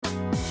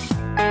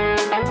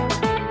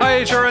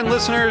HRN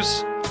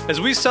listeners.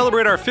 As we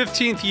celebrate our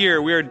 15th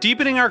year, we are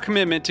deepening our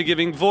commitment to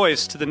giving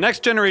voice to the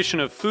next generation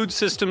of food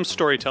systems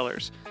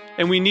storytellers,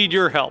 and we need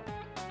your help.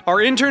 Our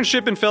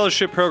internship and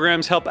fellowship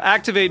programs help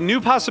activate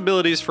new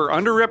possibilities for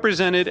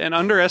underrepresented and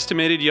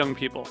underestimated young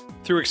people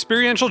through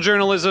experiential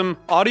journalism,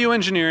 audio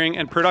engineering,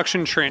 and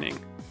production training.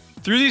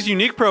 Through these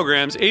unique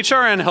programs,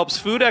 HRN helps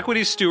food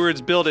equity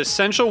stewards build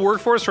essential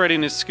workforce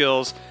readiness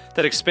skills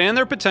that expand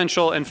their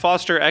potential and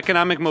foster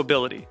economic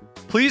mobility.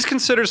 Please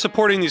consider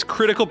supporting these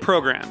critical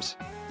programs.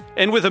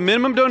 And with a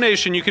minimum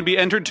donation, you can be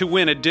entered to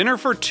win a dinner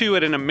for two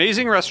at an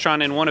amazing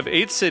restaurant in one of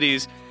 8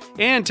 cities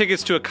and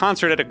tickets to a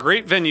concert at a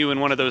great venue in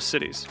one of those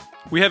cities.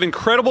 We have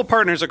incredible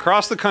partners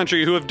across the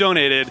country who have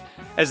donated,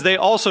 as they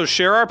also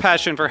share our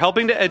passion for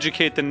helping to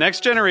educate the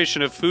next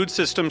generation of food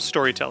systems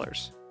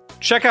storytellers.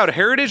 Check out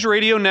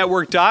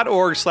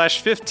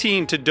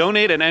heritageradionetwork.org/15 to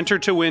donate and enter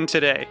to win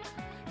today.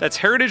 That's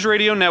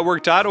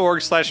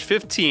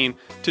heritageradionetwork.org/15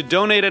 to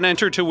donate and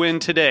enter to win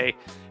today.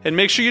 And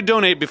make sure you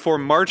donate before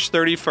March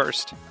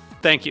 31st.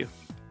 Thank you.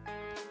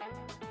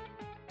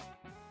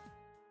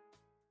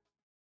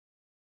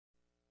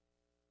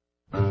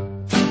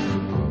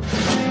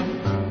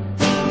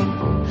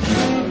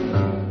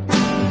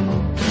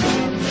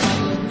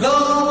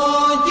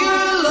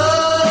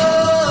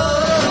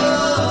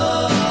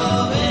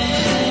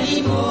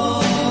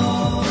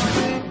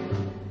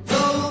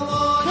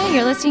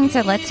 You're listening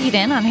to Let's Eat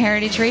In on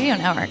Heritage Radio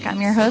Network. I'm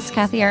your host,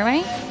 Kathy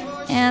Arway,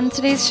 and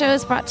today's show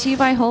is brought to you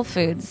by Whole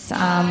Foods.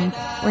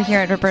 We're here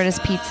at Roberta's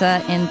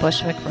Pizza in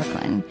Bushwick,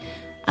 Brooklyn.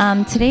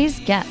 Today's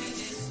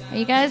guests, are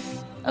you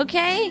guys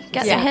okay?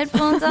 Got your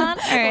headphones on? All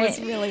right. It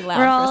was really loud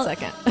for a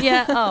second.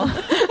 Yeah,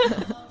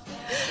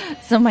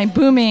 So my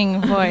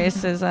booming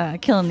voice is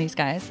killing these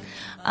guys.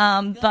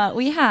 But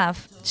we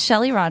have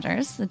Shelly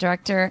Rogers, the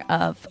director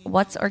of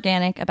What's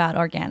Organic About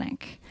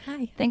Organic.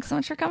 Hi. Thanks so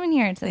much for coming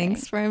here today.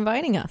 Thanks for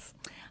inviting us.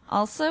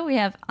 Also, we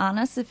have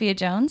Sofia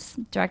Jones,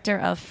 director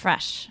of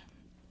Fresh.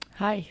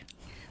 Hi.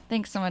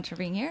 Thanks so much for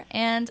being here.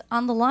 And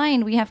on the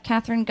line, we have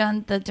Catherine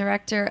Gunn, the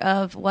director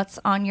of What's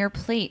on Your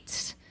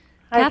Plate.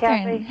 Hi,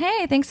 Catherine. Kathy.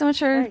 Hey, thanks so much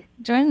for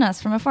joining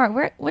us from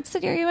afar. What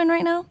city are you in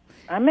right now?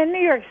 I'm in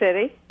New York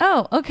City.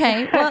 Oh,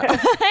 okay. Well,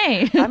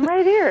 hey. I'm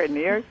right here in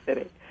New York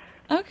City.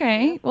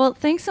 Okay. Well,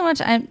 thanks so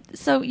much.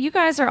 So you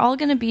guys are all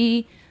going to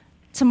be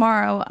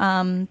tomorrow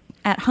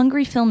at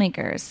Hungry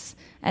Filmmakers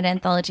at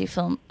Anthology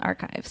Film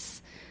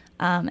Archives.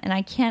 And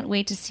I can't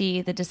wait to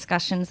see the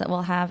discussions that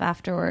we'll have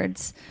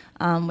afterwards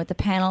with the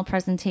panel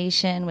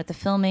presentation, with the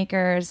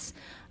filmmakers.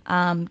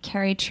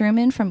 Carrie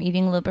Truman from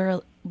Eating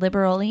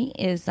Liberally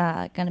is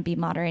going to be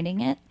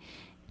moderating it.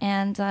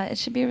 And it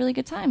should be a really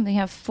good time. They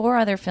have 4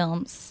 other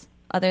films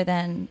other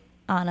than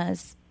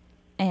Anna's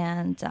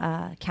and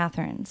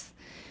Catherine's.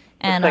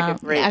 And like a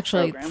great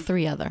actually program.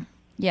 3 other.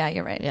 Yeah,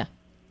 you're right. Yeah.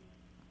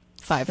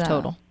 5 So,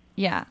 total.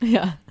 Yeah.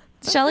 Yeah.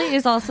 Shelley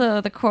is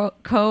also the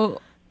co-curator,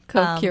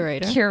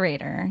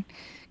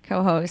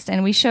 co-host,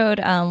 and we showed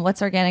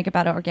What's Organic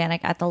About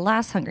Organic at the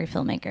last Hungry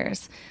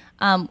Filmmakers.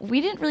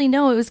 We didn't really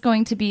know it was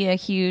going to be a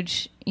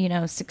huge,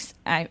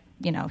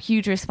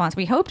 huge response.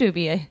 We hoped it would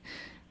be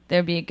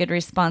there'd be a good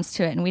response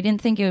to it, and we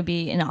didn't think it would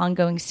be an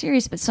ongoing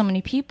series. But so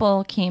many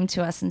people came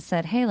to us and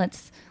said, "Hey,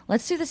 let's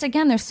do this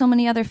again. There's so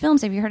many other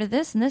films. Have you heard of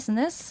this and this and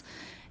this?"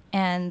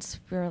 And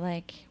we were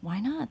like, "Why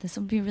not? This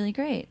would be really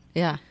great."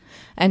 Yeah.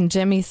 And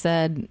Jimmy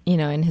said,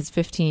 in his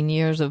 15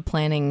 years of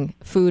planning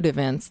food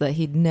events that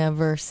he'd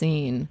never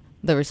seen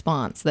the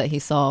response that he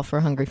saw for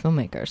Hungry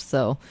Filmmakers.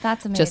 So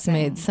That's amazing. just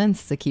made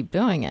sense to keep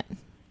doing it.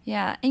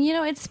 Yeah. And,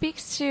 it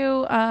speaks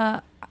to,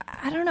 I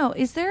don't know,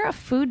 is there a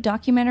food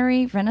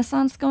documentary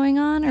renaissance going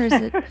on, or is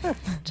it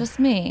just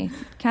me?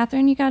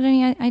 Catherine, you got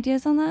any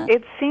ideas on that?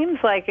 It seems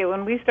like it.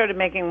 When we started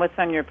making What's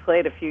on Your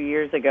Plate a few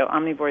years ago,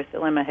 Omnivore's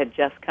Dilemma had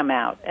just come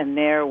out, and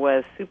there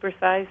was Super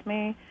Size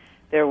Me,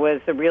 there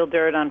was The Real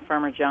Dirt on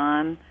Farmer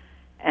John,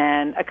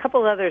 and a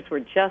couple others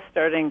were just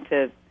starting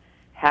to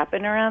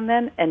happen around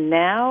then, and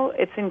now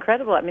it's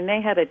incredible. I mean,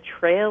 they had a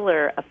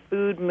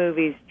food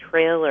movies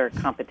trailer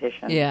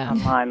competition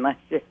online last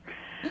year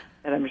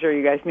that I'm sure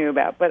you guys knew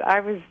about, but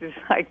I was just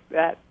like,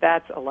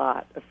 that's a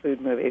lot of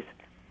food movies.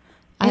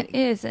 It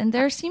is, and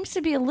there seems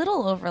to be a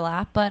little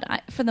overlap, but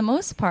for the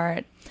most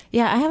part...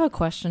 Yeah, I have a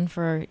question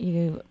for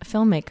you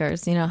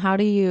filmmakers.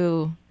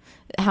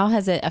 How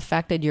has it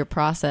affected your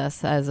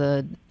process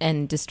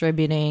and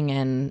distributing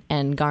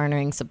and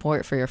garnering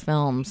support for your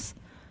films?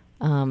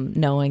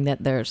 Knowing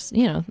that there's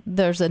a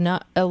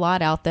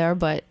lot out there,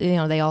 but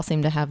they all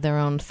seem to have their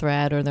own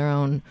thread or their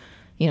own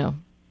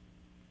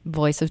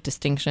voice of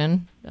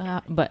distinction.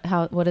 But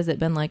what has it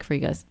been like for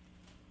you guys?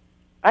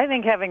 I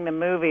think having the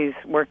movies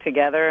work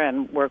together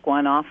and work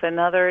one off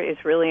another is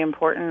really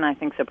important. I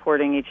think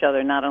supporting each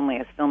other not only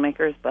as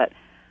filmmakers, but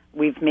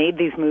we've made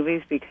these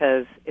movies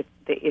because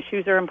the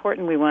issues are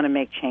important. We want to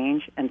make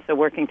change, and so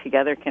working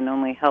together can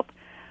only help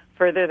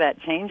further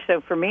that change. So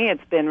for me,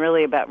 it's been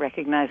really about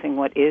recognizing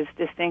what is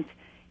distinct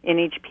in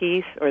each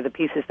piece or the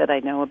pieces that I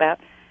know about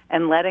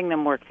and letting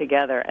them work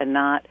together and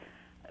not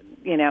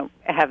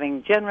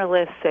having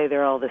generalists say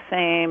they're all the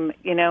same,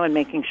 and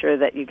making sure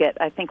that you get,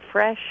 I think,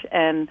 fresh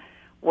and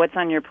what's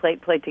on your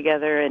plate played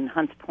together in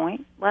Hunts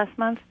Point last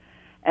month.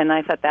 And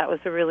I thought that was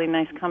a really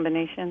nice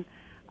combination.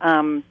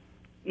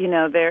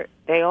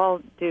 They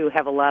all do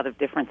have a lot of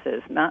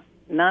differences.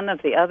 None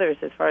of the others,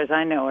 as far as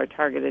I know, are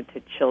targeted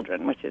to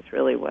children, which is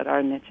really what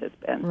our niche has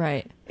been.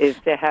 Right. Is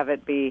to have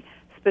it be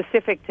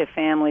specific to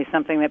family,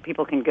 something that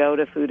people can go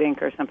to Food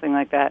Inc. or something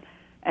like that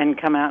and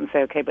come out and say,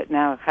 okay, but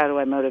now how do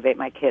I motivate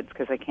my kids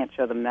because I can't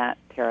show them that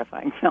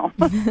terrifying film.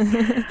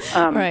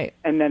 Right.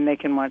 And then they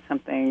can watch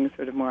something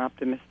sort of more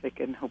optimistic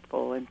and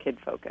hopeful and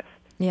kid-focused.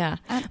 Yeah.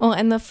 Well,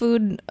 and the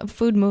food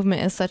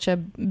movement is such a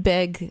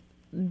big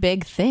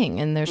thing,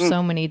 and there's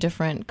so many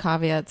different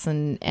caveats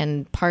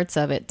and parts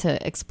of it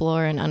to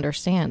explore and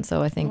understand.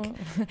 So I think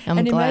I'm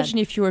glad. Imagine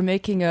if you were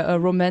making a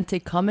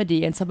romantic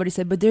comedy and somebody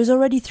said, but there's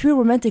already 3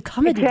 romantic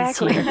comedies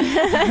this year.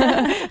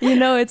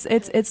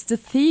 It's the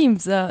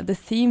themes. The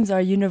themes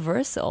are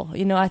universal.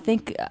 I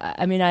think,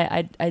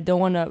 I don't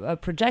want to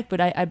project,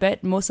 but I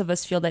bet most of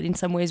us feel that in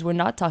some ways we're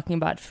not talking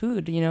about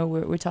food.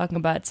 We're talking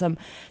about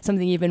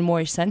something even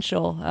more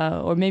essential,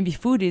 or maybe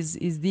food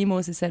is the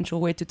most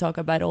essential way to talk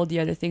about all the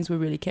other things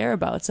we really care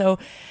about. So,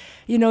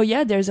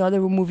 there's other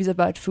movies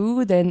about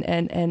food,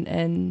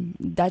 and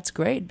that's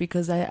great,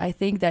 because I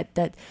think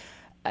that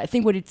I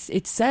think what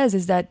it says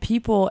is that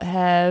people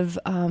have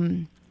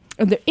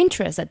the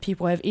interest that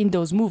people have in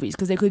those movies,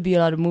 because there could be a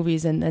lot of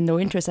movies and no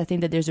interest. I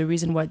think that there's a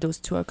reason why those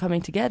two are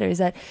coming together, is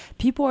that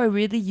people are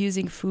really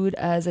using food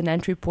as an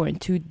entry point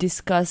to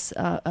discuss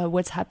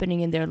what's happening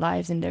in their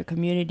lives, in their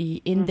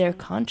community, in their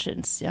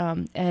conscience,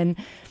 and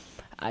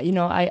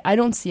I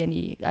don't see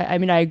any.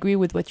 I agree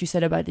with what you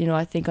said about,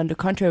 I think on the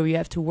contrary, we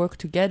have to work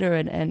together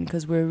and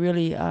because we're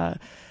really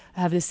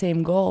have the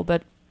same goal.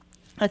 But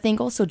I think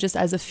also just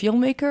as a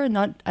filmmaker,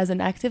 not as an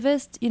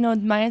activist,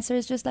 my answer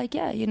is just like,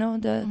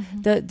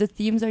 the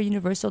themes are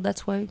universal.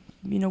 That's why,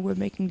 we're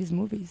making these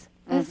movies.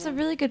 That's a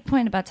really good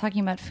point about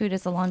talking about food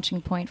as a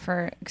launching point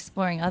for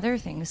exploring other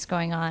things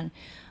going on.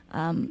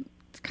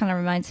 It kind of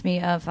reminds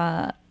me of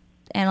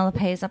Anna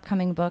LaPay's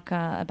upcoming book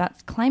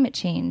about climate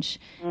change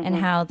and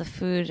how the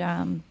food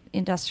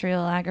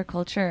industrial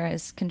agriculture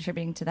is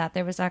contributing to that.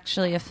 There was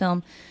actually a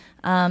film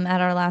at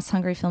our last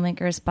Hungry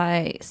Filmmakers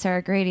by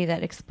Sarah Grady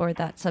that explored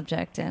that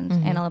subject, and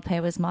Anna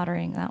LaPay was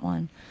moderating that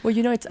one. Well,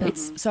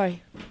 it's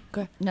sorry.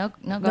 Go ahead.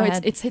 Go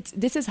ahead. It's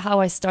this is how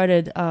I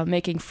started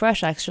making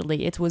Fresh,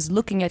 actually. It was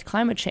looking at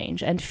climate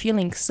change and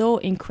feeling so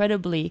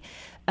incredibly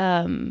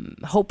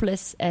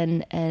hopeless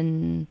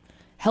and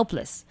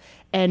helpless.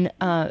 And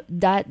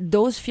that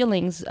those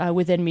feelings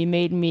within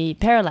me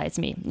paralyzed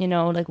me.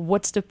 Like,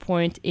 what's the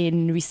point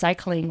in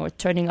recycling or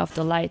turning off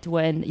the light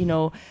when,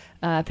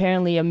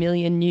 apparently 1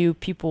 million new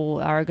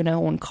people are going to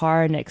own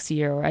car next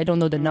year, or I don't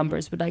know the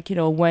numbers, but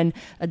when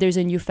there's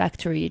a new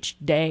factory each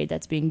day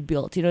that's being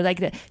built,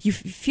 that you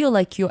feel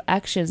like your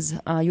actions,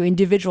 your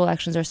individual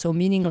actions are so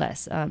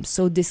meaningless,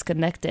 so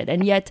disconnected.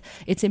 And yet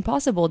it's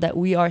impossible that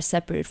we are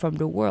separate from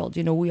the world.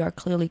 We are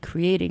clearly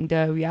creating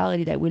the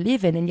reality that we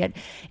live in, and yet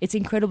it's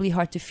incredibly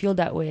hard to feel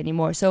that way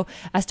anymore. So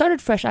I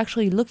started Fresh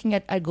actually looking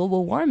at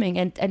global warming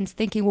and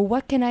thinking, well,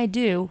 what can I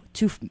do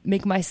to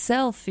make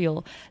myself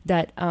feel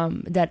that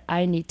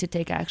I need to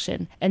take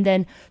action? And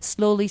then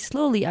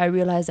slowly, I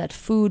realized that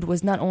food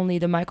was not only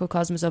the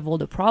microcosmos of all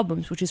the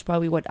problems, which is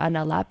probably what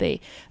Anna LaPay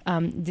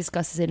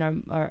discusses in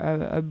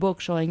our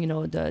book, showing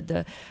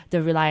the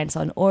reliance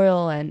on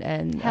oil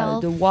and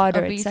health, the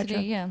water,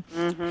 obesity, etc.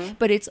 Yeah.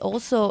 But it's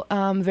also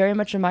very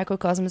much a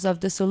microcosmos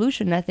of the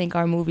solution. I think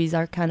our movies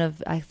are kind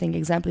of,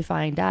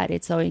 exemplifying that.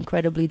 It's so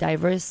incredibly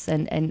diverse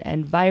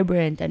and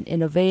vibrant and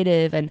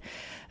innovative and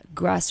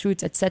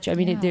grassroots, etc.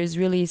 There's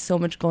really so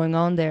much going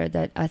on there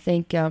that I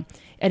think, and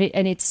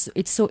it's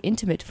so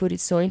intimate. Food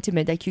is so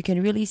intimate that you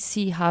can really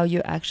see how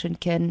your action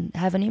can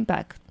have an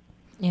impact.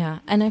 Yeah,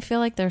 and I feel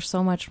like there's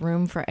so much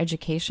room for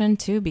education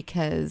too,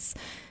 because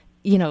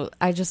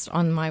I just,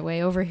 on my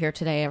way over here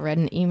today, I read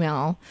an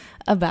email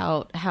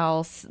about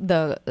how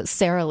the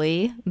Sara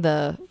Lee,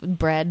 the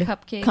bread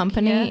Cupcake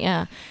company,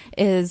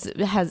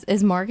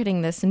 is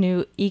marketing this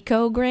new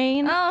eco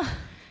grain. No.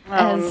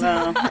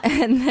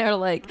 And they're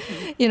like,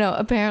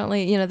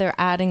 apparently, they're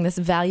adding this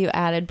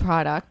value-added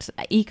product,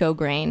 eco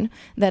grain,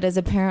 that is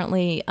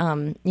apparently,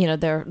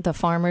 the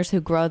farmers who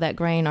grow that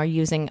grain are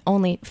using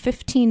only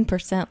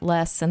 15%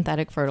 less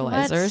synthetic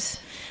fertilizers.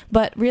 What?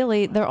 But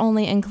really, they're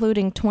only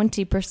including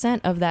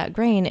 20% of that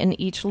grain in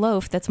each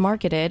loaf that's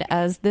marketed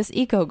as this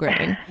eco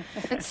grain.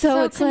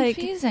 So it's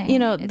confusing.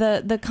 like,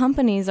 the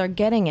companies are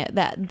getting it,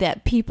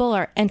 that people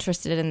are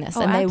interested in this,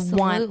 and they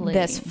want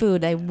this food.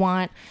 They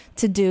want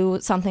to do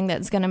something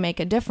that's going to make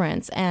a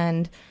difference,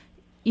 and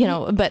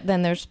but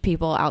then there's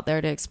people out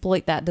there to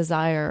exploit that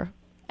desire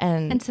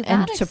and to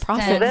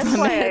profit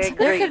from it.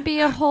 There could be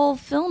a whole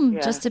film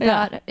just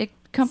about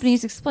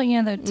companies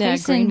exploiting. The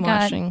Tyson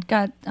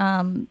got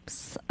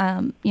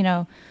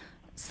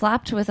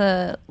slapped with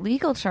a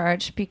legal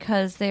charge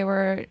because they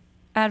were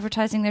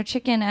advertising their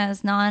chicken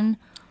as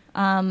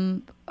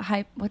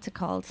what's it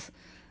called?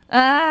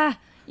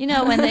 You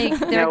know, when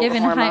they're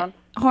given hormones?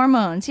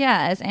 hormones,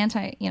 yeah, as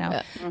anti, you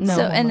know. No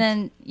So,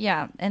 hormones.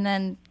 and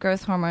then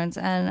growth hormones,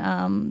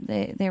 and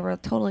they were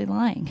totally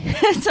lying.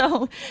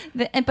 So,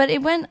 but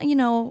it went, you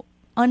know,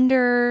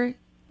 under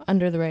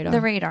Under the radar. the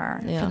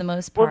radar Yeah. for the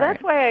most Well, part.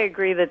 that's why I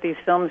agree that these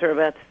films are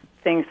about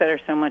things that are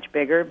so much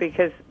bigger,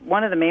 because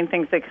one of the main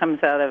things that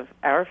comes out of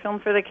our film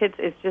for the kids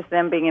is just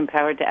them being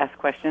empowered to ask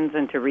questions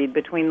and to read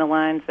between the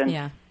lines and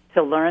Yeah.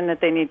 to learn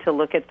that they need to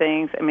look at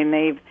things. I mean,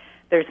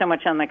 there's so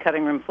much on the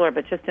cutting room floor,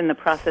 but just in the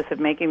process of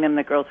making them,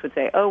 the girls would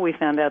say, oh, we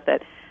found out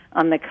that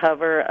on the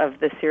cover of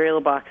the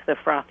cereal box, the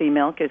frothy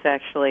milk is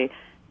actually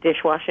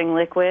dishwashing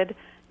liquid,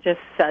 just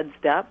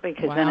sudsed up,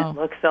 because then Wow. it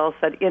looks all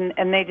sudsed.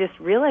 And they just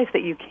realize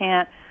that you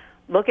can't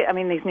look at, I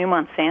mean, these new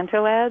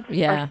Monsanto ads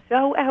Yeah. are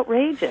so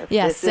outrageous.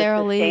 Yeah, This is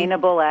Sarah Lee.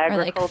 sustainable Or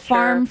agriculture. like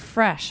farm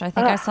fresh. I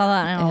think I saw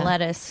that on Yeah. a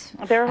lettuce.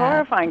 They're ad.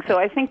 horrifying. So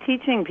I think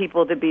teaching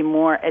people to be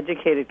more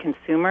educated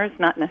consumers,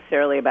 not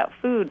necessarily about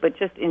food, but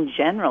just in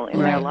general in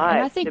their Right. lives.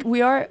 And I think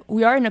we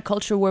are in a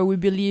culture where we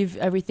believe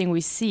everything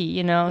we see,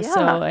 you know. Yeah.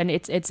 So and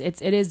it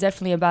is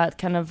definitely about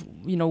kind of,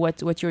 you know,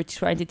 what you're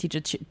trying to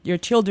teach your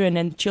children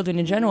and children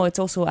in general. It's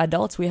also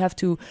adults. We have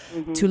to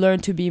learn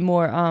to be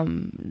more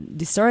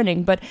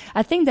discerning. But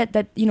I think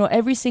that you know,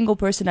 every single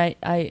person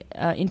I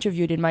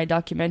interviewed in my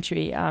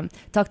documentary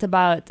talked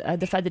about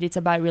the fact that it's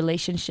about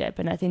relationship,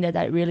 and I think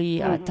that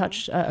really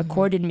touched a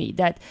chord in me.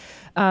 That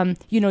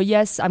you know,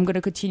 yes, I'm going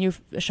to continue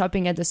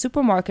shopping at the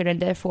supermarket, and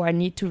therefore I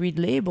need to read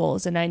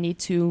labels and I need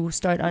to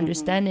start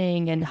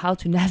understanding and how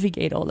to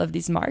navigate all of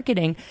this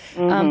marketing.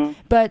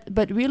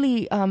 But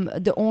really,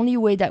 the only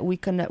way that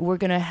we're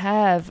going to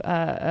have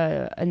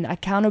an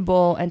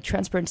accountable and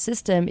transparent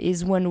system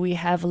is when we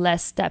have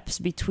less steps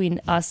between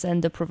us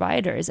and the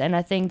providers. And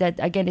I think that,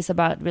 again, it's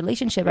about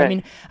relationship. Right. I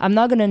mean, I'm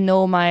not going to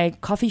know my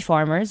coffee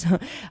farmers.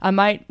 I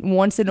might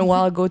once in a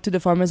while go to the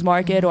farmer's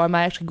market, or I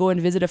might actually go and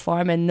visit a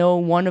farm and know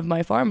one of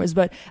my farmers.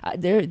 But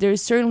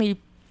there's certainly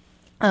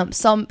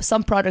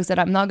some products that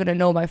I'm not going to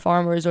know by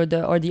farmers or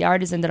the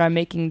artisan that are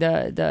making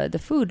the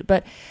food,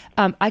 but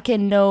I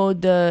can know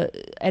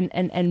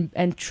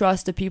and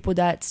trust the people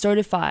that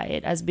certify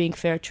it as being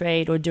fair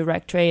trade or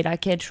direct trade. I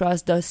can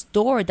trust the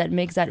store that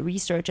makes that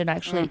research and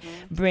actually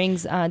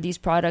brings these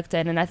products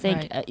in. And I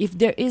think Right. if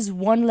there is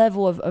one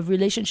level of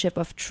relationship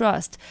of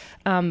trust,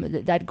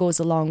 that goes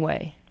a long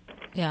way.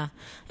 Yeah.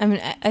 I mean,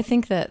 I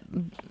think that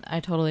I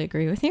totally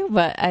agree with you,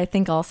 but I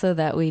think also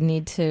that we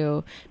need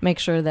to make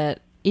sure that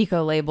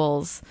eco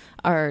labels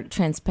are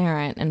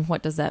transparent, and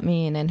what does that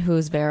mean, and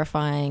who's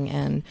verifying,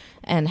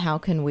 and how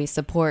can we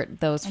support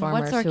those And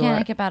farmers what's who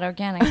organic are about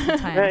organic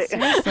sometimes?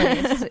 Right.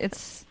 Seriously,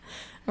 it's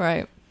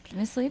right.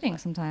 misleading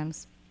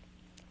sometimes.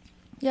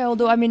 Yeah,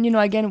 although, I mean, you know,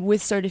 again,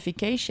 with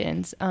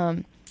certifications,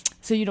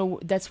 so, you know,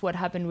 that's what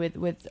happened with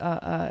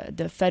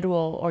the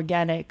federal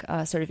organic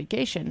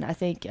certification. I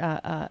think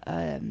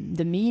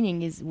the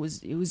meaning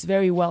was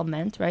very well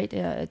meant, right?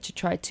 To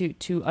try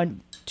to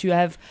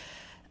have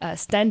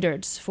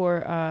standards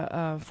for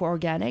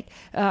organic,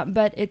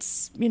 but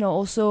it's, you know,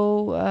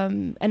 also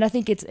and I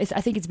think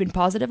it's been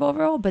positive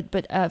overall, but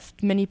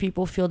many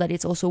people feel that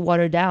it's also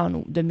watered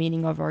down the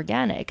meaning of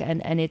organic,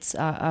 and it's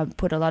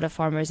put a lot of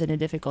farmers in a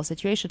difficult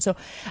situation. So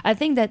I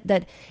think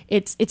that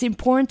it's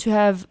important to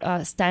have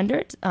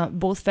standards,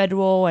 both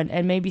federal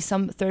and maybe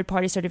some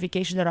third-party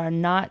certification that are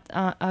not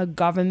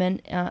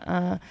government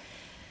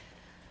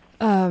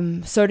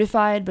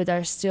certified, but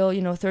are still,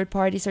 you know,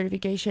 third-party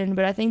certification.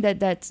 But I think that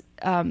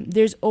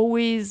there's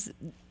always,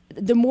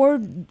 the more,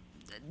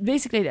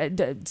 basically,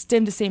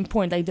 still the same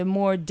point, like the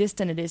more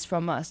distant it is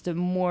from us, the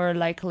more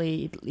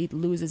likely it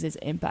loses its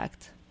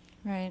impact.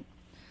 Right.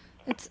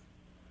 It's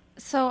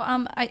so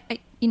I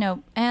you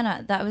know,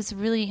 Anna, that was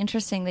really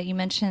interesting that you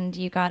mentioned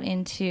you got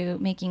into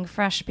making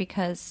fresh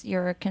because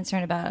you're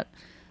concerned about,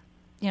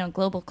 you know,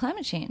 global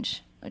climate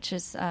change, which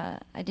is I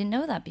didn't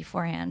know that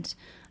beforehand.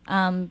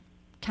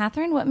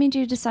 Catherine, what made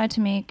you decide to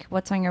make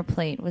What's on Your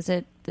Plate? Was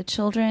it the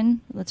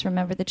children, let's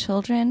remember the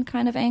children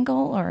kind of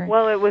angle, or?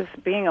 Well, it was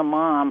being a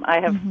mom. I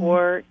have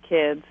 4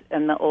 kids,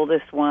 and the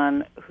oldest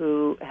one,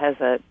 who has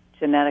a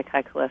genetic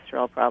high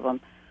cholesterol problem,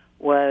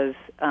 was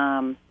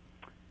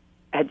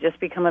had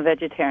just become a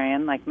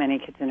vegetarian, like many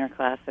kids in her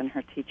class, and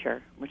her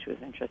teacher, which was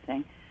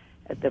interesting,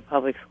 at the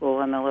public school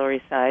on the Lower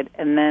East Side.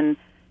 And then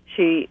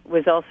she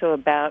was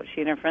also she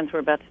and her friends were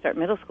about to start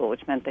middle school,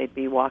 which meant they'd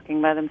be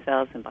walking by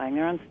themselves and buying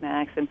their own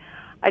snacks. And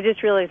I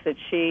just realized that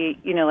she,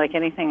 you know, like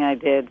anything I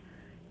did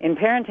in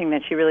parenting,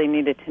 that she really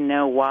needed to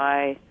know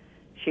why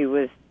she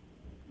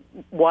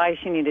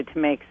needed to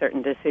make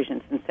certain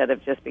decisions instead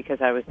of just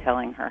because I was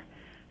telling her.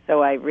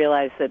 So I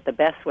realized that the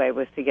best way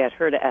was to get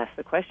her to ask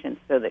the questions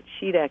so that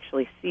she'd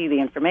actually see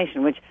the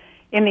information, which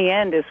in the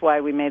end is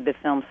why we made the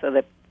film, so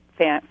that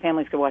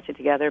families could watch it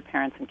together,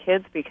 parents and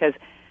kids, because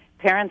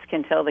parents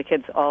can tell the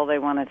kids all they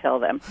want to tell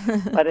them.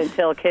 But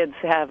until kids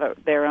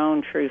have their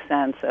own true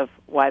sense of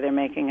why they're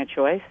making a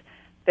choice,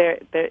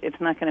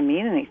 it's not going to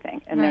mean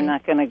anything, and they're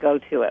not going to go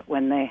to it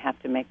when they have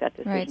to make that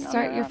decision. Right.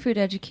 Start your food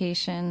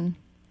education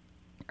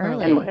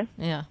early. And what?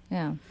 Yeah.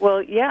 Yeah.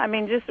 Well, yeah, I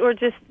mean,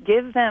 just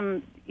give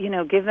them,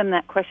 give them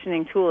that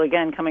questioning tool,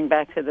 again, coming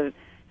back to the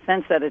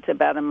sense that it's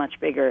about a much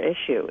bigger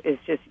issue, is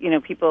just,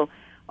 people,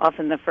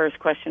 often the first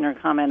question or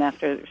comment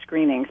after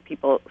screenings,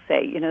 people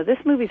say, this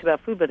movie's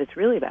about food, but it's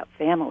really about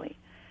family,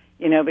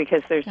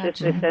 because there's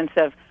just this sense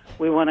of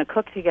we want to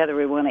cook together,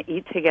 we want to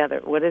eat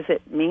together. What does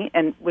it mean?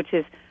 And which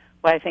is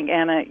why I think,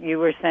 Anna, you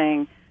were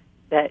saying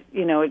that,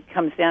 it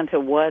comes down to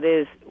what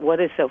is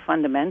so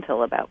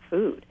fundamental about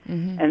food.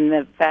 Mm-hmm. And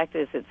the fact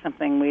is it's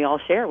something we all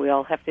share. We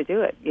all have to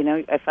do it.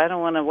 If I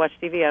don't want to watch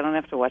TV, I don't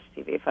have to watch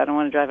TV. If I don't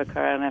want to drive a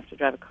car, I don't have to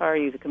drive a car,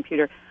 use a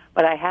computer.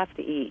 But I have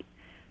to eat.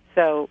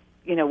 So,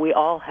 we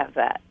all have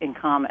that in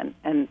common.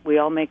 And we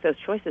all make those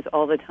choices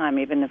all the time,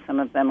 even if some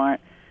of them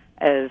aren't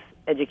as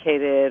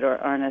educated or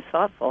aren't as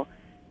thoughtful.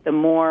 The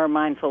more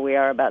mindful we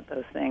are about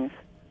those things,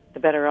 the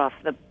better off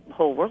the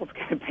whole world's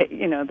going to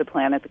be, the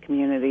planet, the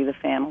community, the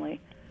family.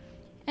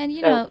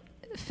 And,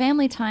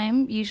 family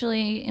time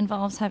usually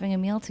involves having a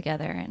meal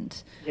together.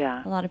 And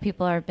a lot of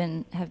people have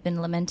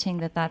been lamenting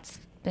that that's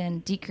been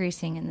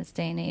decreasing in this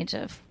day and age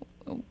of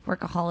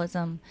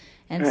workaholism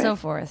and so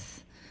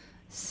forth.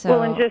 So,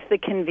 well, and just the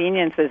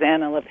convenience, as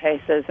Anna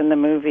LaPay says in the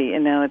movie,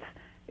 it's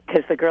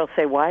because the girls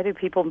say, why do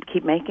people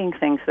keep making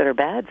things that are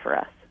bad for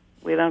us?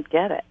 We don't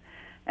get it.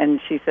 And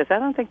she says, I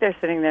don't think they're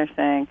sitting there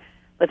saying,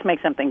 let's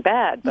make something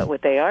bad, but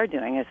what they are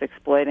doing is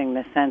exploiting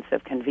the sense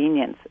of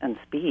convenience and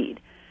speed.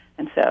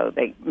 And so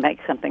they make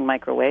something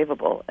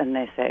microwavable, and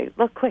they say,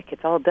 look, quick,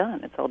 it's all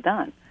done, it's all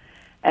done.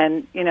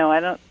 And,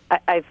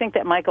 I think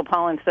that Michael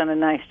Pollan's done a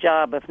nice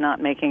job of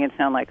not making it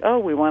sound like, oh,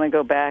 we want to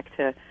go back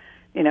to,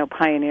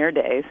 pioneer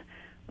days,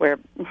 where,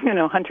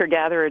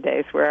 hunter-gatherer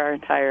days, where our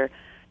entire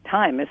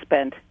time is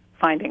spent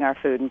finding our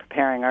food and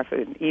preparing our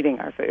food and eating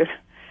our food.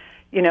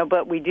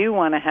 But we do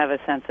want to have a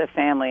sense of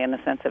family and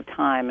a sense of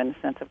time and a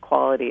sense of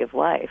quality of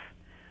life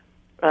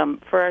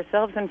for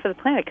ourselves and for the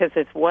planet, because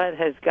it's what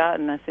has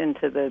gotten us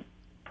into the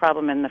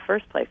problem in the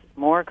first place.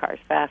 More cars,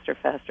 faster,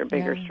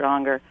 bigger,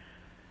 stronger.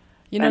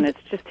 And it's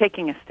just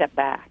taking a step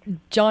back.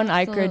 John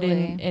Eichert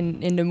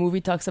in the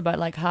movie talks about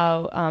like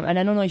how, and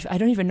I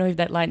don't even know if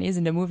that line is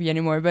in the movie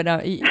anymore, but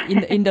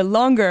in the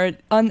longer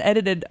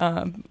unedited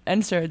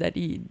answer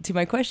to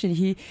my question,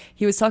 he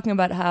was talking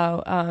about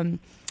how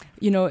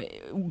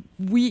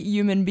we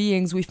human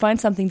beings, we find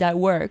something that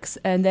works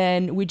and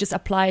then we just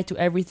apply it to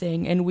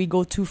everything and we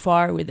go too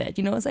far with it.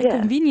 It's like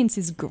convenience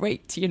is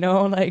great,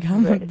 like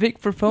I'm a big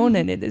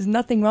proponent. There's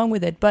nothing wrong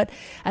with it. But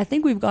I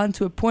think we've gotten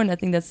to a point, I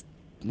think that's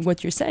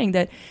what you're saying,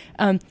 that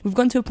we've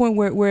gone to a point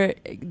where we're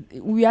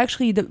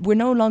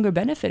no longer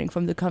benefiting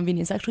from the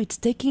convenience. Actually, it's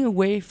taking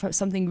away from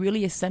something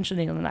really essential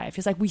in life.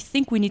 It's like we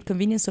think we need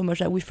convenience so much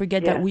that we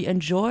forget that we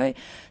enjoy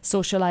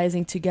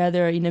socializing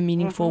together in a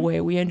meaningful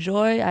way. We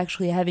enjoy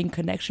actually having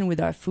connection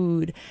with our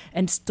food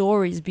and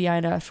stories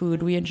behind our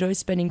food. We enjoy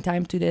spending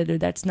time together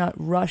that's not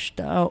rushed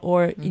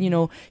or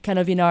kind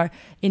of in our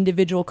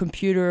individual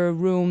computer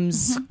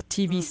rooms,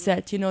 TV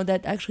set.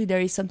 That actually there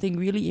is something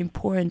really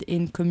important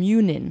in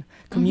communing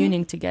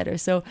together.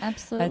 So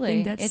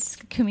absolutely, I think it's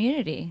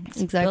community. It's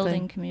exactly.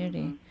 building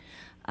community.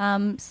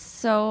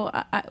 So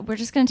we're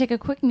just going to take a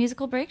quick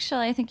musical break.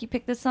 Shelly, I think you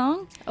picked this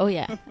song. Oh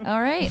yeah.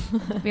 All right,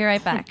 be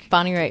right back.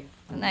 Bonnie Raitt.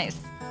 Nice.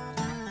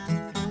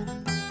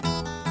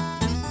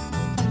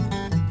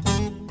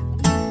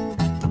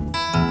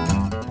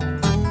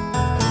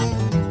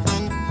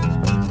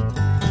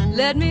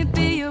 Let me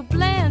be your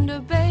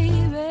blender,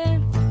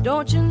 baby.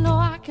 Don't you know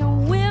I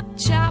can whip,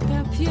 chop,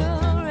 and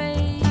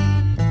puree?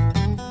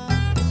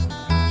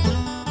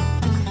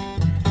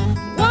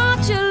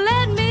 Won't you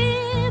let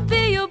me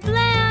be your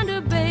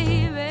blender,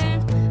 baby?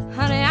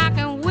 Honey, I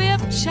can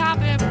whip, chop,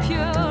 and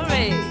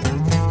puree.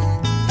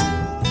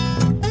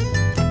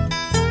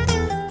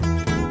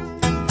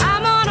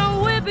 I'm gonna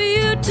whip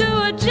you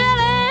to a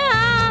jelly,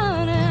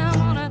 honey. I'm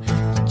gonna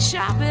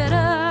chop it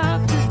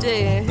up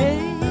today.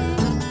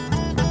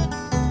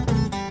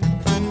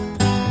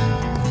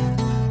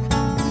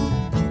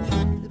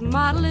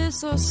 Model is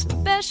so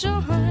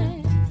special,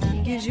 honey.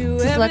 Gives you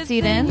This is Let's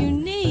Eat In, you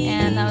need.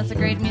 and that was a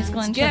great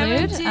musical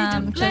interlude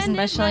chosen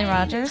by Shelly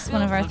Rogers,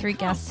 one of our three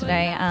guests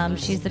today.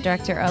 She's the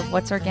director of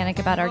What's Organic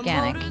About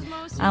Organic.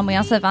 We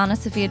also have Anna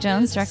Sofia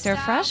Jones, director of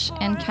Fresh,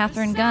 and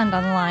Catherine Gund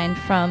on the line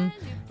from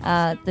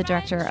the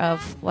director of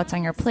What's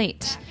on Your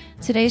Plate.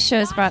 Today's show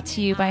is brought to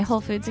you by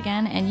Whole Foods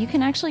again, and you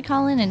can actually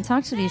call in and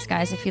talk to these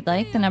guys if you'd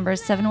like. The number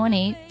is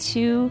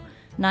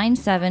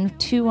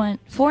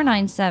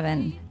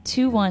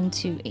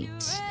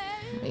 718-497-2128.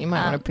 You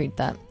might want to repeat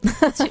that.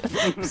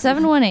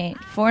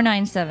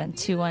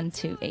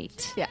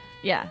 718-497-2128.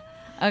 Yeah.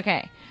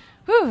 Okay.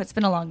 Whew, it's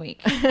been a long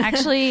week.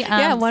 Actually,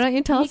 why don't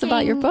you tell us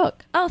about your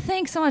book? Oh,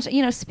 thanks so much.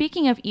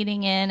 Speaking of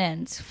eating in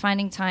and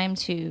finding time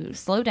to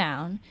slow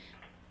down,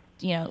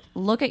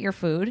 look at your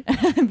food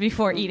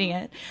before eating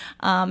it.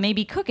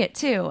 Maybe cook it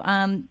too.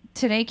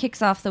 Today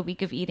kicks off the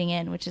Week of Eating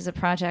In, which is a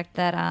project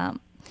that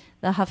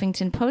the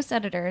Huffington Post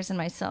editors and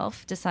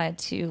myself decided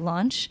to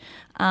launch.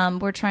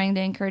 We're trying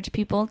to encourage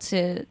people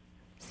to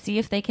see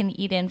if they can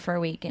eat in for a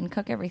week and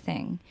cook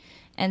everything.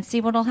 and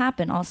see what'll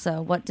happen.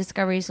 Also, what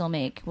discoveries you'll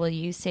make. Will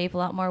you save a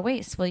lot more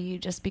waste? Will you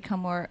just become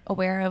more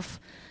aware of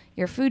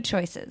your food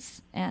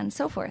choices and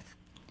so forth?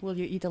 Will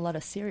you eat a lot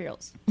of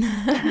cereals?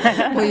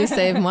 Will you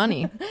save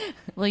money?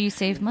 Will you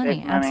save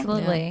money? Save money.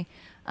 Absolutely.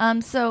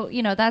 So,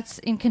 that's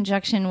in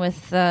conjunction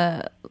with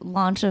the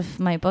launch of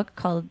my book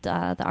called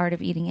The Art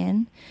of Eating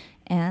In.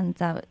 And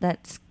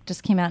that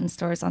just came out in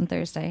stores on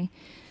Thursday.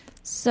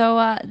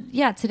 So,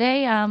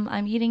 today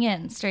I'm eating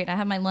in straight. I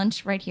have my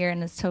lunch right here in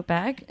this tote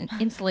bag, an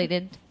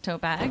insulated tote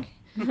bag.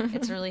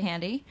 It's really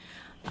handy.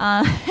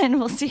 And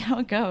we'll see how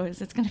it goes.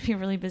 It's going to be a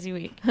really busy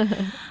week.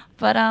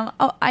 But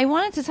I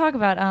wanted to talk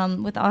about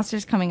with the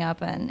Oscars coming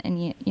up,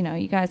 and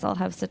you guys all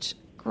have such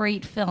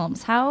great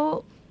films.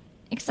 How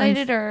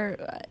excited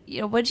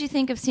what did you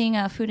think of seeing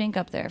Food Inc.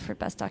 up there for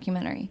Best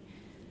Documentary?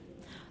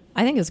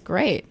 I think it's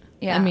great.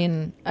 Yeah. I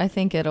mean, I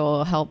think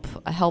it'll help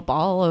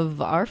all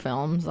of our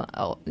films,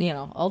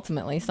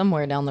 ultimately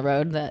somewhere down the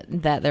road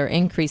that they're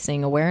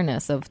increasing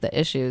awareness of the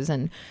issues,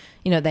 and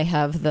they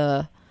have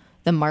the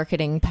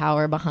marketing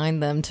power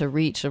behind them to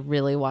reach a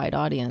really wide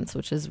audience,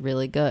 which is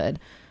really good.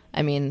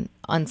 I mean,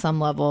 on some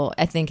level,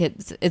 I think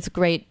it's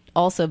great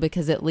also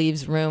because it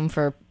leaves room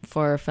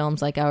for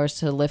films like ours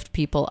to lift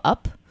people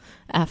up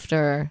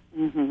after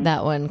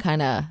that one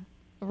kind of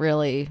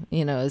really,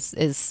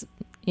 is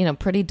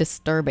pretty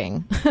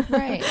disturbing,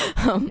 Right?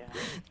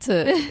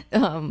 To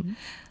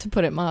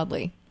put it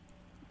mildly.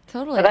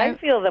 Totally. But I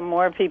feel the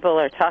more people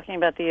are talking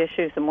about the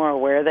issues, the more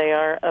aware they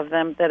are of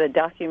them. That a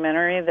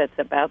documentary that's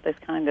about this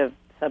kind of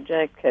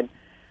subject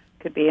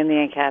could be in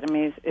the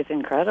academies is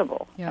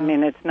incredible. Yeah. I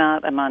mean, it's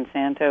not a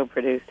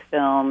Monsanto-produced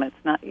film. It's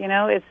not,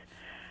 it's...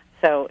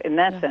 So in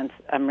that sense,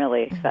 I'm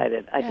really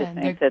excited. I just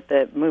think that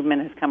the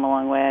movement has come a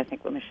long way. I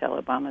think what Michelle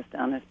Obama's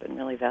done has been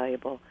really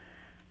valuable.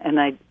 And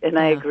I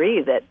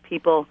agree that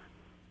people,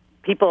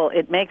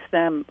 it makes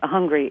them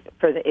hungry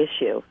for the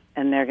issue,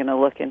 and they're going to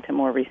look into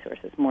more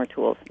resources, more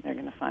tools, and they're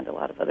going to find a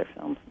lot of other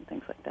films and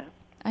things like that.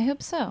 I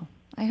hope so.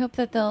 I hope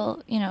that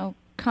they'll,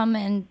 come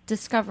and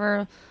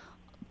discover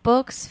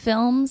books,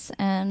 films,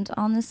 and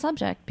on this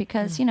subject,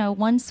 because,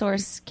 one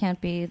source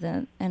can't be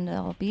the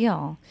end-all,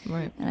 be-all.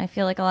 Right. And I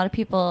feel like a lot of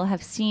people who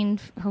have seen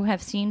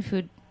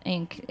Food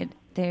Inc.,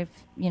 they've,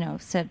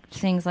 said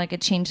things like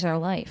it changed their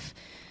life.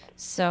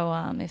 So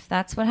if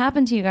that's what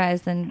happened to you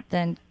guys, then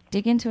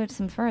dig into it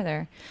some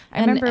further.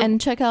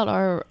 And check out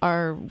our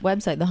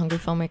website, the Hungry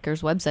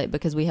Filmmakers website,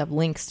 because we have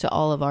links to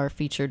all of our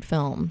featured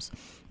films,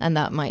 and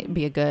that might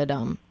be a good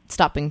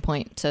stopping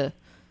point to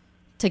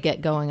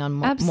get going on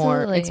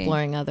more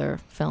exploring other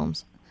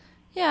films.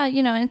 Yeah,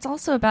 and it's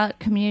also about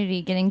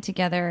community getting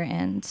together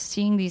and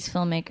seeing these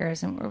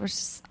filmmakers, and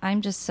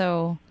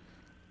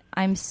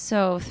I'm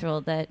so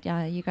thrilled that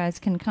you guys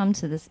can come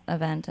to this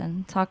event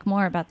and talk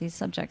more about these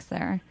subjects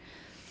there.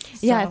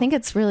 Yeah, I think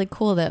it's really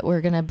cool that we're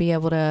going to be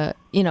able to,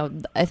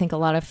 I think a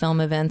lot of film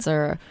events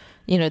are,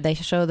 they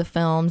show the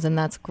films, and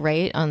that's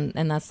great. And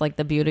that's like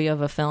the beauty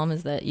of a film,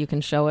 is that you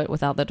can show it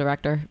without the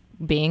director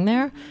being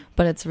there.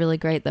 But it's really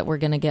great that we're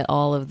going to get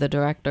all of the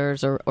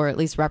directors or at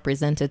least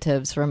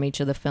representatives from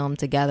each of the film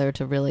together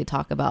to really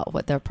talk about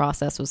what their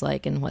process was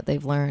like and what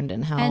they've learned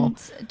and how.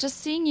 And just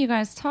seeing you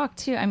guys talk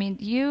too. I mean,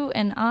 you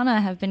and Anna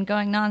have been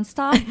going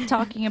nonstop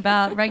talking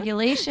about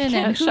regulation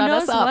and who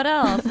knows what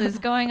else is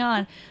going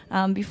on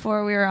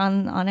before we were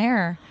on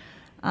air.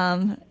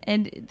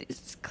 And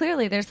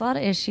clearly there's a lot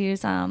of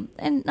issues,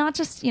 and not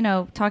just,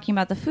 talking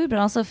about the food, but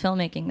also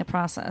filmmaking, the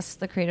process,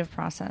 the creative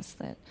process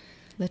that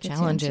the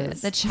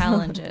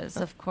challenges,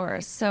 of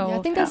course. So I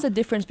think that's the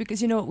difference,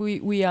 because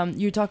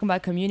you're talking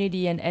about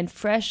community, and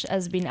Fresh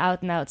has been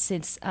out and out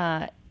since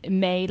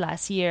May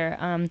last year,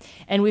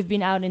 and we've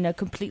been out in a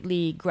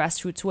completely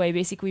grassroots way.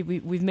 Basically,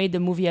 we've made the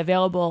movie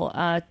available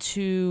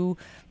to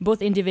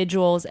both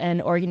individuals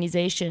and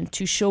organizations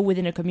to show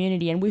within a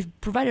community, and we've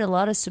provided a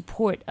lot of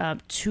support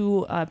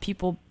to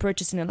people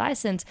purchasing a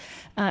license,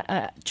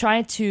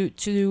 trying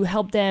to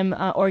help them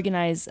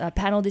organize a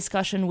panel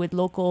discussion with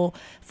local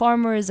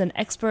farmers and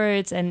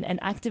experts and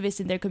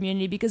activists in their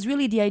community, because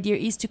really the idea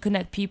is to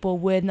connect people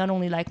with not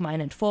only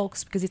like-minded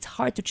folks, because it's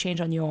hard to change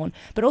on your own,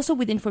 but also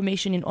with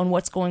information on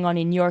what's going on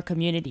in your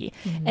community.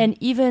 Mm-hmm. And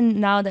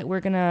even now that we're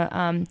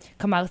gonna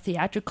come out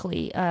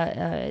theatrically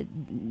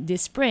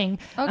this spring.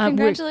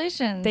 Congratulations!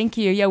 Thank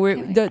you. Yeah,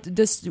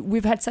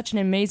 we've had such an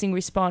amazing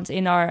response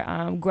in our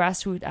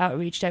grassroots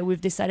outreach that we've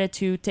decided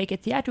to take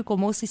it theatrical,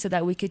 mostly so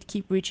that we could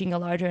keep reaching a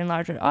larger and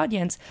larger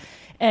audience.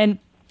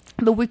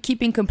 But we're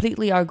keeping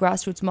completely our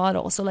grassroots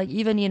model. So like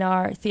even in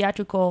our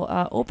theatrical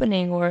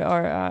opening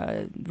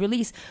or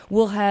release,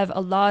 we'll have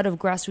a lot of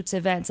grassroots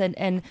events,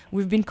 and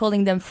we've been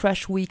calling them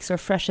fresh weeks or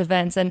fresh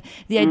events. And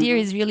the idea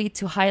is really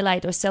to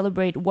highlight or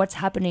celebrate what's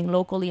happening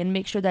locally and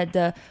make sure that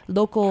the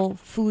local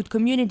food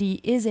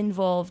community is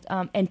involved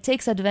and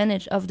takes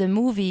advantage of the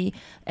movie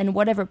and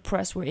whatever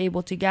press we're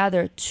able to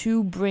gather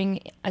to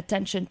bring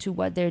attention to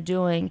what they're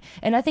doing.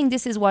 And I think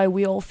this is why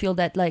we all feel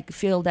that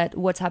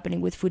what's happening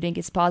with Food Inc.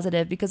 is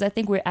positive, because I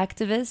think we're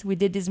activists. We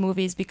did these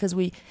movies because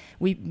we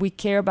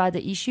care about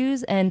the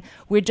issues, and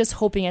we're just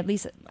hoping, at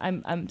least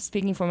I'm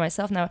speaking for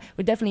myself now,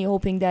 we're definitely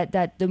hoping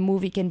that the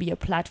movie can be a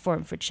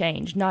platform for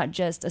change, not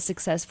just a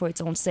success for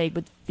its own sake,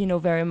 but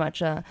very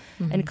much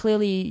and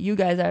clearly you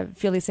guys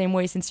feel the same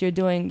way, since you're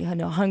doing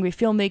Hungry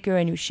Filmmaker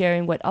and you're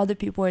sharing what other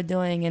people are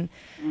doing, and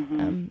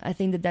I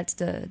think that's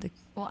the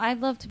Well,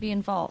 I'd love to be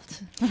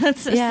involved.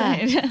 That's just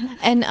it.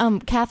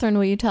 And Catherine,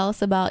 will you tell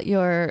us about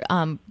your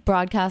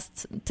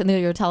broadcasts,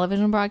 your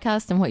television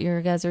broadcast, and what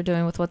you guys are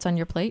doing with What's on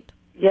Your Plate?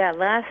 Yeah,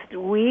 last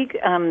week,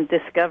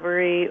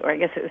 Discovery, or I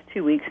guess it was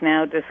 2 weeks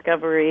now,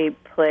 Discovery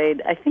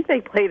played, I think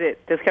they played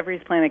it,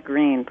 Discovery's Planet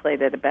Green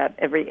played it about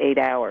every 8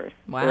 hours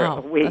for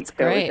a week. That's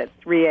great. So it was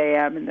at 3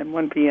 a.m. and then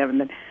 1 p.m.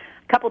 and then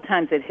a couple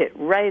times it hit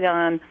right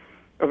on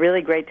a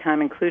really great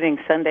time, including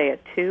Sunday at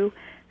 2.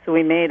 So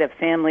we made a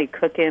family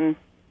cook-in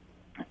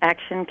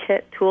action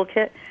kit,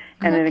 toolkit,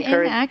 and it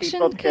encouraged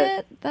people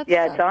to...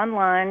 It's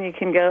online. You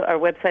can go, our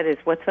website is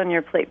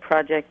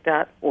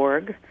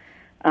what'sonyourplateproject.org,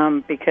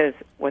 because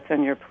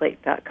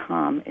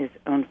what'sonyourplate.com is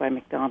owned by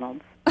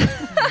McDonald's.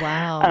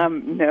 Wow.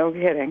 No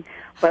kidding.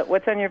 But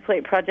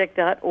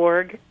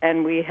what'sonyourplateproject.org,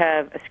 and we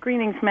have a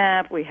screenings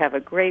map. We have a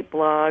great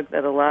blog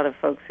that a lot of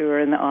folks who are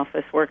in the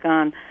office work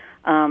on.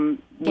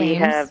 We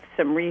have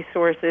some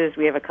resources.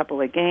 We have a couple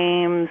of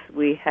games.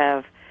 We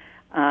have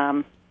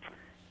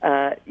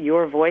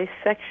Your Voice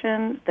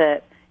section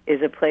that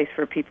is a place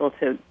for people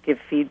to give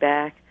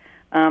feedback.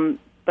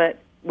 But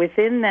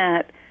within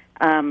that,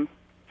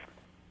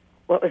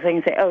 what was I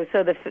going to say? Oh,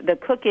 so the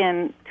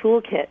cook-in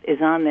toolkit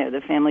is on there,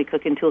 the family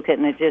cook-in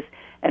toolkit,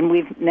 and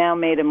we've now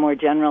made a more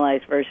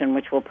generalized version,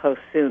 which we'll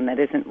post soon, that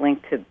isn't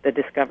linked to the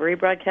Discovery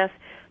broadcast,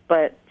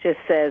 but just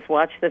says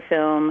watch the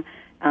film,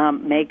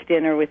 make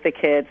dinner with the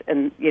kids,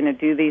 and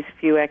do these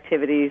few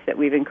activities that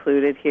we've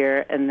included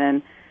here, and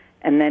then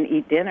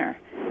eat dinner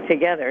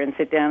together and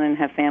sit down and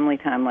have family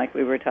time like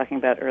we were talking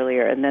about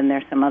earlier. And then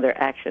there's some other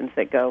actions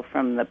that go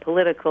from the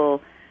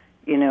political,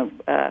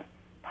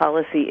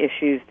 policy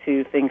issues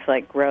to things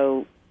like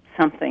grow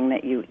something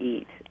that you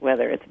eat,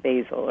 whether it's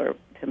basil or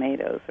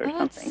tomatoes or something.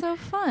 That's so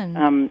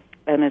fun.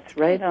 And it's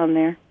right on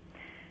there.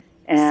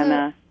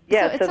 And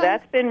so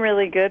that's been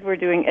really good. We're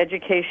doing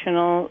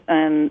educational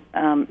and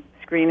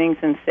screenings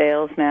and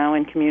sales now,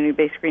 and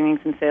community-based screenings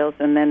and sales.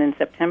 And then in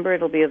September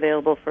it'll be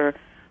available for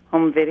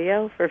home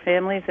video for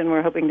families, and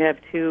we're hoping to have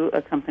 2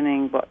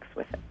 accompanying books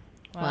with it.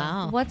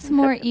 Wow. What's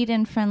more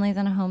eat-in-friendly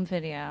than a home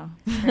video?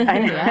 I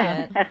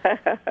know.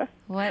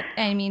 But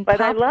I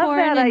love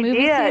popcorn that in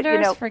movie idea,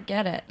 theaters,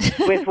 forget it.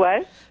 With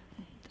what?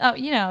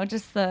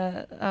 Just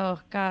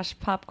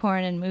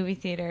popcorn in movie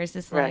theaters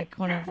is like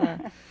one of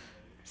the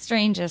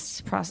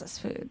strangest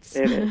processed foods.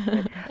 It is.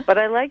 But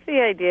I like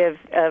the idea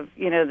of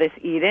this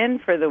eat-in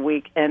for the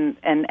week and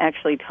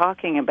actually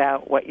talking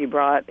about what you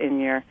brought in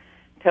your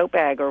tote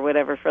bag or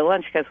whatever for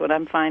lunch, because what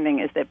I'm finding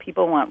is that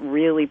people want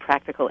really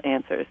practical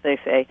answers. They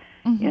say,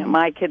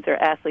 my kids are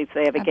athletes,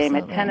 they have a game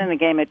at 10 and a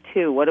game at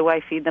 2. What do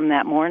I feed them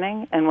that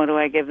morning, and what do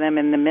I give them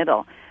in the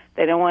middle?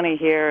 They don't want to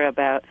hear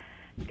about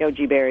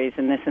goji berries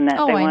and this and that.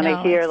 They want to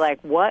hear,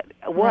 what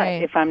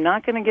right. if I'm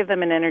not going to give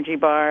them an energy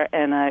bar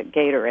and a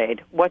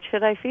Gatorade, what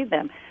should I feed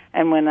them?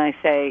 And when I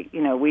say,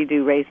 we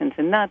do raisins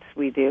and nuts,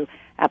 we do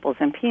apples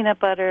and peanut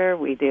butter,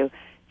 we do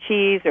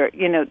cheese, or,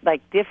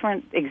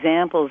 different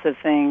examples of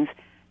things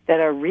that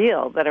are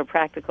real, that are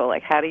practical,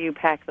 like how do you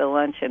pack the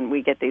lunch, and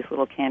we get these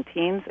little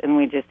canteens, and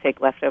we just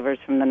take leftovers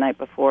from the night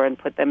before and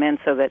put them in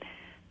so that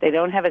they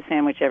don't have a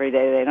sandwich every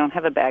day, they don't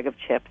have a bag of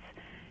chips,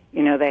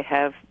 they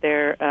have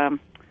their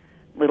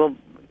little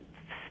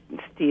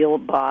steel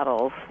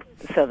bottles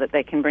so that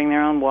they can bring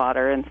their own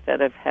water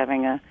instead of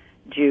having a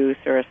juice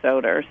or a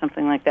soda or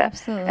something like that.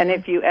 Absolutely. And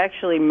if you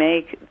actually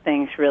make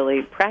things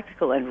really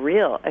practical and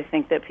real, I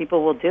think that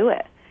people will do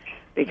it.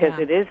 Because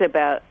it is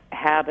about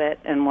habit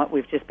and what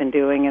we've just been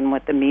doing and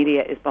what the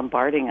media is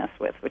bombarding us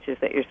with, which is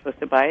that you're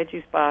supposed to buy a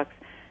juice box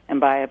and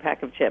buy a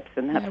pack of chips,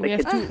 and that's the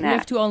kids' snack. We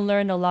have to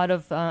unlearn a lot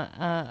of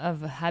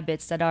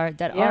habits that are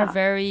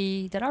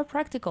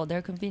practical.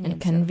 They're convenient.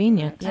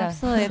 Convenient.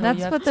 Absolutely. So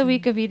that's what the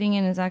Week of Eating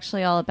In is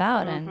actually all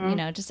about,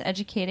 and just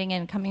educating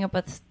and coming up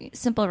with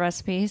simple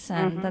recipes,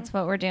 and that's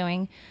what we're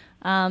doing.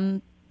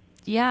 I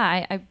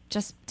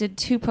just did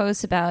 2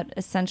 posts about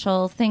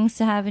essential things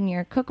to have in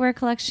your cookware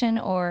collection,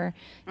 or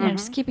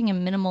just keeping a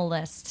minimal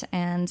list,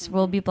 and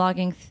we'll be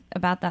blogging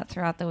about that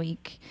throughout the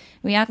week.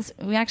 We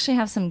actually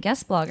have some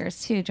guest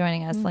bloggers too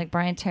joining us, like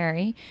Brian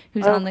Terry,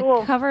 who's on the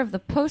cover of the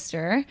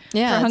poster for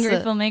Hungry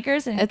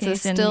Filmmakers. It's a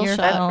still shot.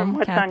 That's from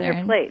What's on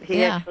Your Plate.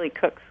 He actually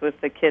cooks with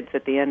the kids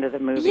at the end of the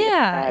movie.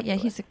 Yeah,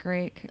 he's a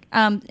great.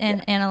 And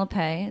Anna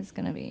LePay is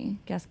going to be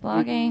guest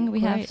blogging.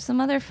 We have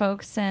some other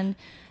folks, and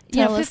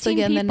Tell us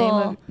again the name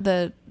of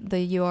the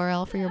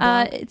URL for your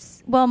blog.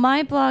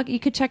 My blog, you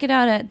could check it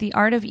out at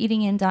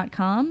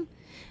theartofeatingin.com.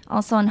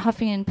 Also on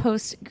Huffington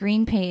Post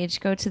Green page,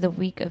 go to the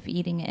Week of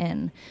Eating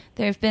In.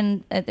 There's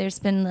been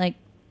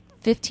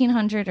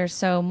 1,500 or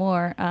so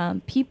more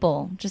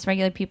people, just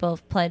regular people,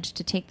 have pledged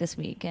to take this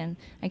week, and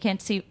I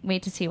can't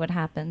wait to see what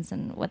happens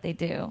and what they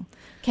do.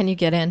 Can you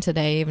get in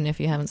today, even if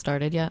you haven't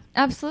started yet?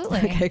 Absolutely.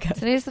 Okay, good.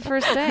 Today's the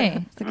first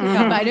day. It's the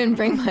kickoff. I didn't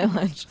bring my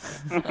lunch.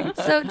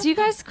 So, do you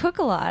guys cook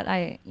a lot?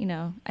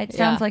 It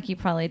sounds like you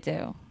probably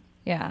do.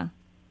 Yeah.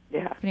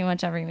 Yeah. Pretty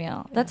much every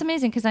meal. That's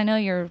amazing because I know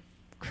you're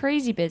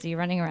crazy busy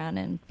running around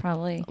and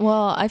probably.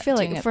 Well, I feel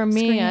like for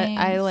me,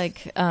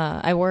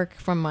 I work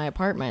from my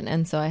apartment,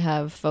 and so I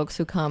have folks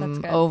who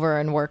come over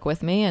and work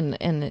with me, and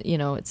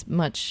it's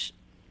much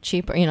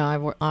cheaper.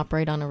 I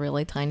operate on a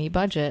really tiny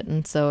budget,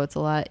 and so it's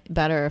a lot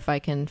better if I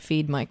can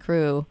feed my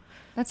crew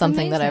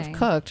something that I've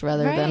cooked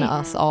rather than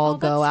us all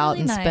go out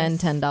and spend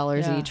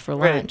 $10 each for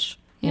lunch.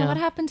 Yeah, what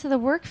happened to the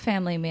work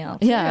family meal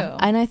too? Yeah,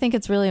 and I think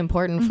it's really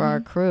important for our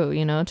crew,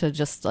 to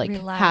just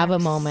relax. Have a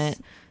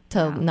moment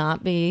to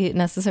not be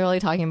necessarily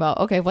talking about,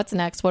 okay, what's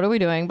next? What are we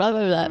doing? Blah,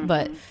 blah, blah,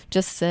 but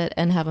just sit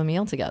and have a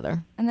meal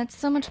together. And that's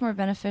so much more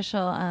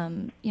beneficial,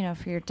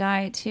 for your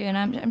diet too. And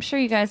I'm sure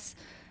you guys,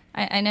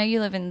 I know you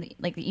live in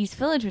the East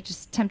Village, which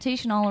is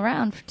temptation all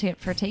around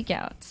for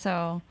takeout.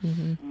 So,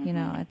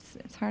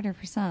 it's harder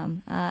for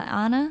some.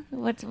 Anna,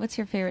 what's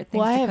your favorite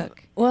things to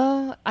cook?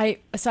 Well, I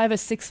have a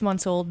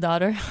 6-month-old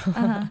daughter,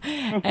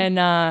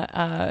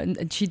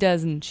 and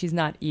she's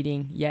not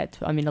eating yet.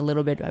 I mean, a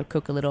little bit. I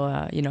cook a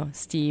little,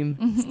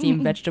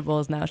 steam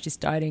vegetables now. She's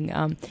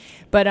starting,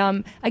 but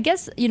I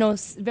guess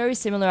very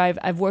similar.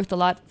 I've worked a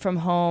lot from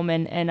home,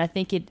 and I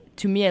think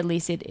to me at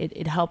least,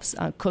 it helps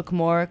cook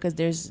more because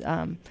there's.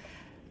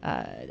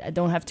 I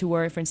don't have to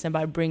worry, for instance,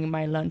 about bringing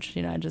my lunch.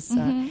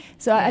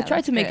 I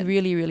try to make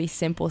really, really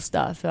simple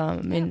stuff.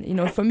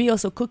 And for me,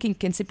 also cooking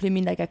can simply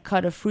mean like I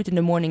cut a fruit in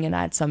the morning and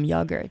add some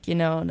yogurt.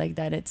 Like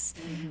that. It's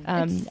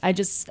I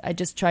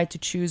just try to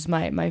choose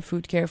my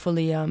food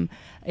carefully.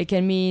 It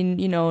can mean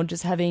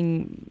just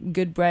having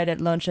good bread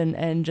at lunch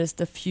and just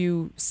a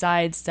few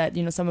sides that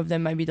some of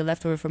them might be the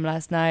leftover from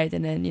last night.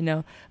 And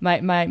then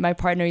my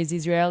partner is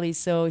Israeli,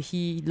 so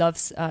he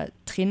loves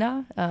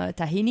trina,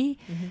 tahini,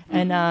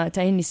 and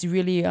tahini is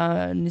really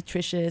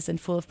nutritious and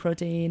full of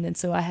protein, and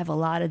so I have a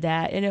lot of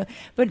that.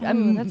 But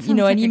and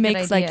he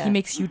makes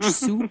huge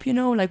soup.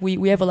 Like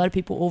we have a lot of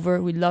people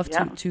over. We love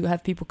to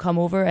have people come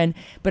over,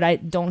 but we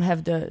don't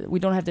have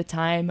the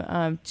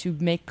time to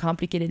make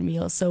complicated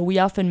meals. So we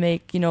often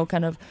make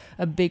kind of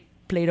a big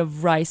plate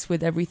of rice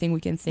with everything we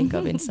can think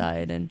of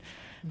inside, and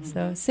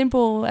so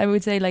simple. I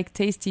would say like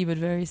tasty, but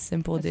very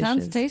simple dishes.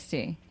 Sounds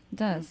tasty. It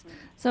does.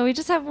 So we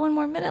just have 1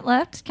 more minute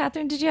left.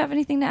 Catherine, did you have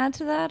anything to add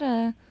to that?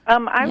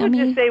 I would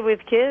just say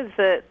with kids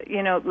that,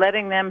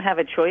 letting them have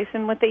a choice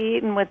in what they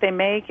eat and what they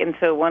make. And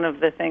so one of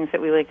the things that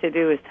we like to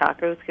do is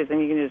tacos, because then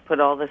you can just put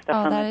all the stuff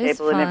on the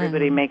table and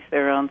everybody makes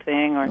their own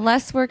thing. Or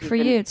less work for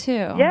you, too.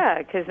 Yeah,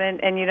 because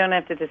and you don't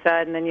have to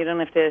decide, and then you don't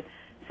have to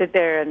sit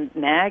there and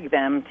nag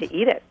them to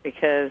eat it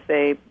because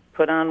they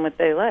put on what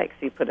they like.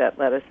 So you put out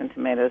lettuce and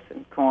tomatoes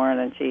and corn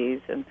and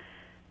cheese and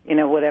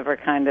whatever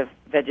kind of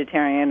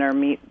vegetarian or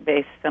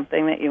meat-based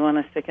something that you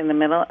want to stick in the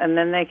middle, and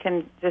then they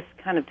can just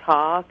kind of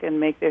talk and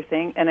make their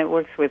thing, and it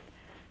works with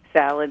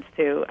salads,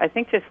 too. I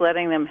think just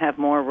letting them have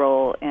more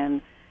role,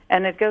 and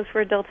it goes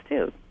for adults,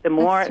 too. The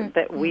more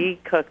that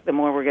we cook, the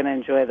more we're going to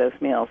enjoy those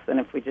meals than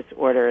if we just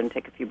order and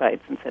take a few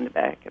bites and send it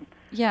back. And,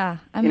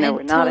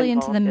 I'm totally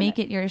into the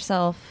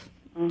make-it-yourself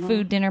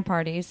food dinner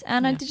parties.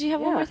 Anna, did you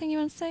have one more thing you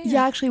want to say?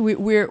 Yeah, actually,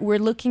 we're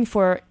looking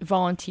for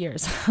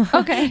volunteers.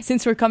 Okay.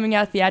 Since we're coming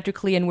out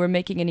theatrically and we're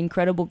making an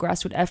incredible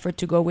grassroots effort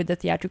to go with the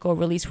theatrical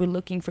release, we're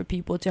looking for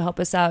people to help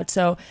us out.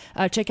 So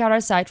check out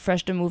our site,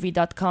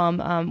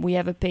 freshthemovie.com. We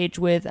have a page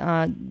with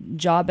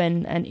job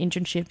and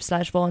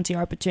internship / volunteer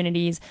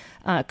opportunities.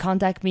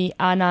 Contact me,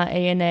 Anna,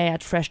 ANA,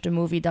 at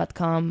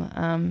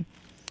freshthemovie.com.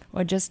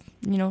 Or just,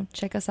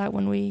 check us out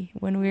when we're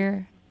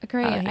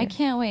great. I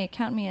can't wait.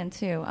 Count me in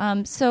too.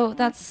 So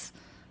that's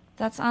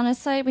Anna's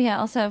site. We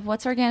also have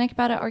What's Organic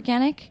About It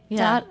Organic?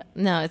 Yeah.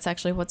 No, it's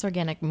actually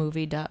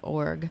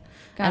what'sorganicmovie.org. Gotcha.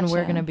 And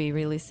we're going to be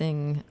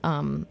releasing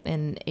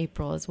in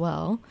April as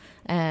well,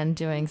 and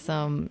doing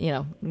some,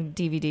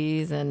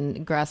 DVDs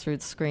and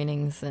grassroots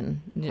screenings,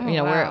 and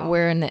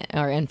we're in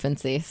our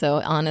infancy,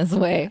 so Anna's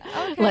way,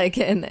 like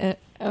in a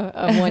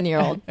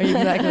 1-year-old.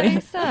 Exactly.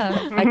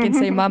 I can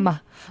say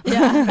mama.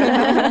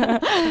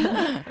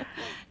 Yeah.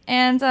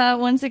 And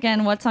once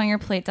again,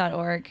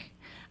 what'sonyourplate.org.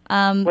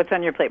 What's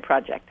on your plate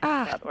project.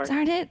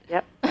 Darn it.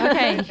 Yep.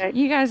 Okay,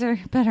 you guys are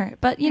better.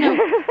 But,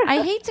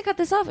 I hate to cut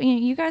this off.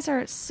 You guys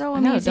are so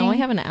amazing. Don't we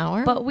have an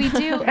hour? But we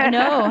do.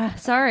 No,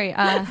 sorry.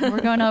 We're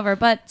going over.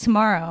 But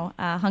tomorrow,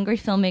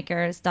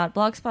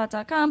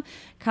 hungryfilmmakers.blogspot.com.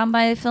 Come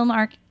by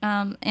the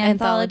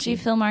Anthology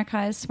Film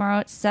Archives tomorrow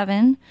at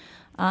 7.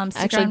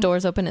 Actually,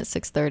 doors open at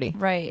 6:30.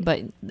 Right.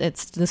 But it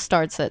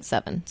starts at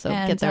 7, so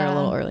get there a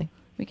little early.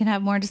 We can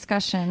have more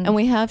discussion. And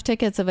we have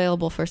tickets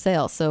available for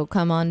sale, so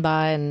come on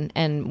by,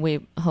 and we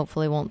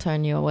hopefully won't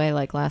turn you away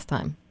like last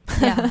time.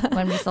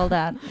 When we sold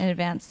out in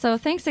advance. So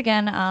thanks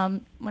again.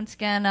 Once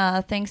again,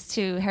 thanks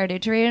to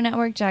Heritage Radio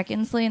Network, Jack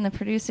Inslee, and the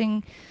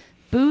producing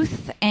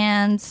booth,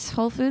 and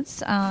Whole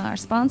Foods, our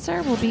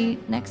sponsor, will be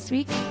next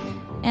week.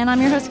 And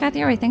I'm your host, Kathy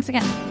Orey. Thanks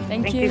again.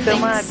 Thank you so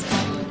much.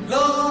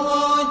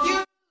 Love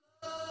you.